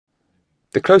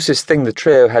The closest thing the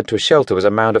trio had to a shelter was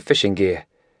a mound of fishing gear.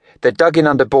 They dug in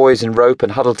under buoys and rope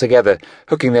and huddled together,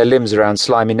 hooking their limbs around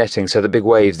slimy netting so the big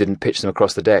waves didn't pitch them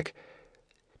across the deck.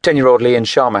 10-year-old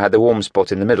Muchamore had the warm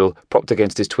spot in the middle, propped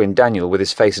against his twin Daniel, with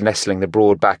his face nestling the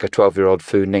broad back of 12-year-old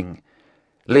Fu Ning.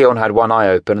 Leon had one eye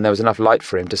open, and there was enough light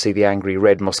for him to see the angry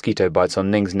red mosquito bites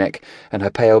on Ning's neck and her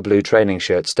pale blue training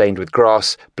shirt stained with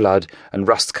grass, blood, and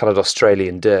rust-coloured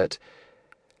Australian dirt.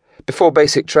 Before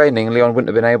basic training, Leon wouldn't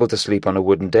have been able to sleep on a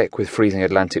wooden deck with freezing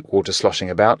Atlantic water sloshing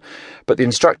about, but the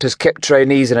instructors kept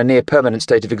trainees in a near-permanent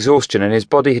state of exhaustion, and his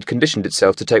body had conditioned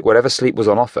itself to take whatever sleep was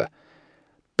on offer.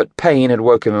 But pain had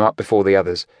woken him up before the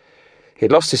others. He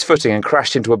had lost his footing and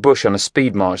crashed into a bush on a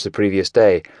speed march the previous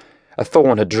day. A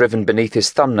thorn had driven beneath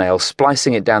his thumbnail,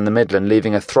 splicing it down the middle and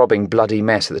leaving a throbbing, bloody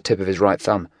mess at the tip of his right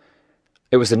thumb.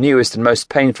 It was the newest and most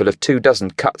painful of 24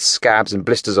 cuts, scabs, and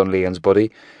blisters on Leon's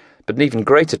body, but an even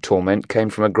greater torment came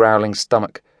from a growling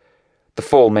stomach. The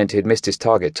fall meant he had missed his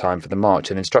target time for the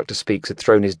march, and Instructor Speaks had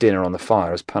thrown his dinner on the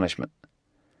fire as punishment.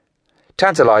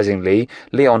 Tantalisingly,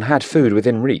 Leon had food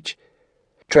within reach.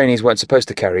 Trainees weren't supposed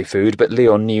to carry food, but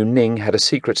Leon knew Ning had a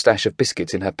secret stash of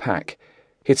biscuits in her pack.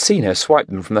 He'd seen her swipe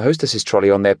them from the hostess's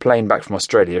trolley on their plane back from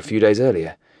Australia a few days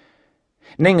earlier.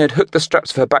 Ning had hooked the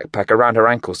straps of her backpack around her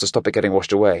ankles to stop it getting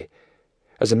washed away.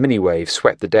 As a mini-wave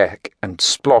swept the deck and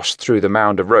splashed through the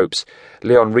mound of ropes,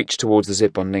 Leon reached towards the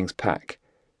zip on Ning's pack.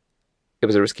 It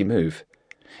was a risky move.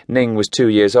 Ning was 2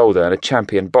 years older and a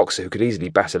champion boxer who could easily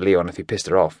batter Leon if he pissed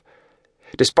her off.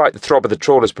 Despite the throb of the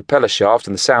trawler's propeller shaft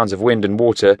and the sounds of wind and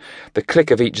water, the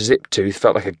click of each zip tooth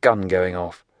felt like a gun going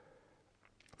off.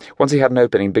 Once he had an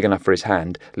opening big enough for his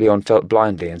hand, Leon felt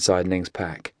blindly inside Ning's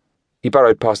pack. He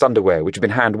burrowed past underwear, which had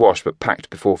been hand-washed but packed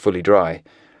before fully dry.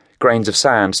 Grains of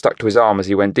sand stuck to his arm as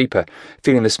he went deeper,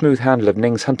 feeling the smooth handle of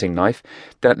Ning's hunting knife,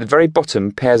 then at the very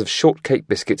bottom pairs of shortcake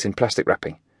biscuits in plastic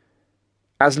wrapping.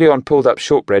 As Leon pulled up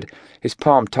shortbread, his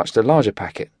palm touched a larger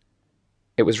packet.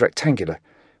 It was rectangular,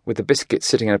 with the biscuits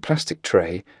sitting in a plastic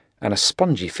tray and a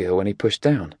spongy feel when he pushed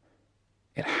down.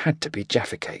 It had to be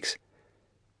Jaffa cakes.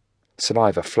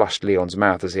 Saliva flushed Leon's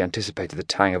mouth as he anticipated the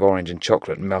tang of orange and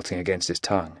chocolate melting against his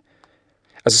tongue.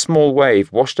 As a small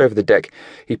wave washed over the deck,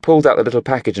 he pulled out the little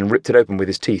package and ripped it open with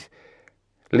his teeth.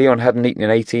 Leon hadn't eaten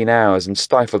in 18 hours and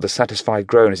stifled a satisfied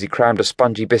groan as he crammed a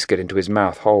spongy biscuit into his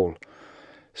mouth whole.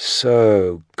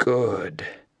 So good.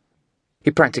 He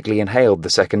practically inhaled the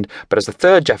second, but as the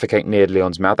third Jaffa cake neared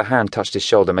Leon's mouth, a hand touched his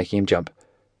shoulder, making him jump.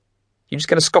 "You just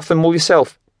going to scoff them all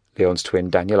yourself?" Leon's twin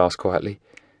Daniel asked quietly.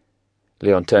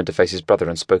 Leon turned to face his brother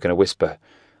and spoke in a whisper.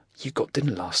 "You got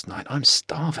dinner last night. I'm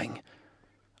starving."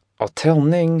 "I'll tell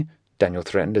Ning," Daniel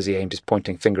threatened as he aimed his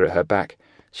pointing finger at her back.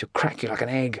 "She'll crack you like an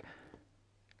egg."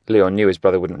 Leon knew his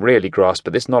brother wouldn't really grasp,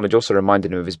 but this knowledge also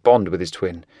reminded him of his bond with his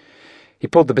twin. He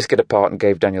pulled the biscuit apart and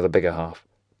gave Daniel the bigger half.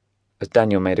 As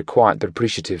Daniel made a quiet but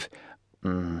appreciative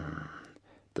the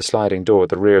sliding door at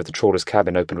the rear of the trawler's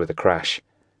cabin opened with a crash.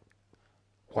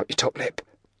 "Wipe your top lip,"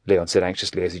 Leon said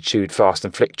anxiously as he chewed fast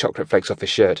and flicked chocolate flakes off his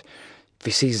shirt. "If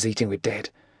he sees us eating, we're dead."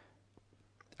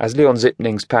 As Leon zipped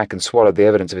Ning's pack and swallowed the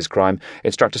evidence of his crime,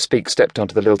 Instructor Speaks stepped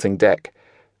onto the lilting deck.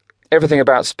 Everything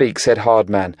about Speaks said hard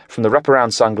man, from the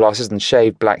wraparound sunglasses and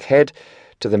shaved black head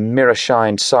to the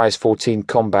mirror-shined size 14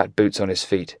 combat boots on his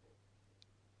feet.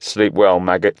 "Sleep well,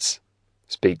 maggots,"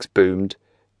 Speaks boomed,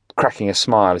 cracking a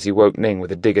smile as he woke Ning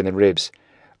with a dig in the ribs.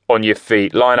 "On your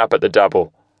feet, line up at the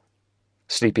double."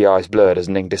 Sleepy eyes blurred as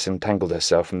Ning disentangled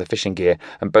herself from the fishing gear,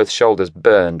 and both shoulders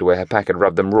burned where her pack had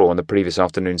rubbed them raw on the previous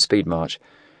afternoon's speed march.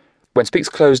 When Speaks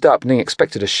closed up, Ning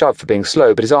expected a shove for being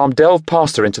slow, but his arm delved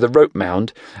past her into the rope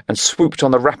mound and swooped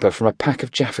on the wrapper from a pack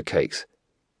of Jaffa cakes.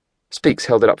 Speaks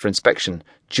held it up for inspection,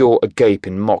 jaw agape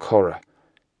in mock horror.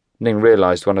 Ning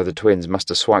realised one of the twins must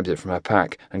have swiped it from her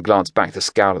pack and glanced back to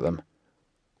scowl at them.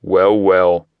 "Well,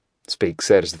 well," Speaks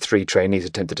said as the 3 trainees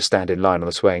attempted to stand in line on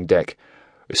the swaying deck.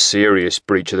 "A serious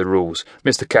breach of the rules.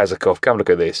 Mr. Kazakov, come look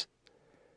at this."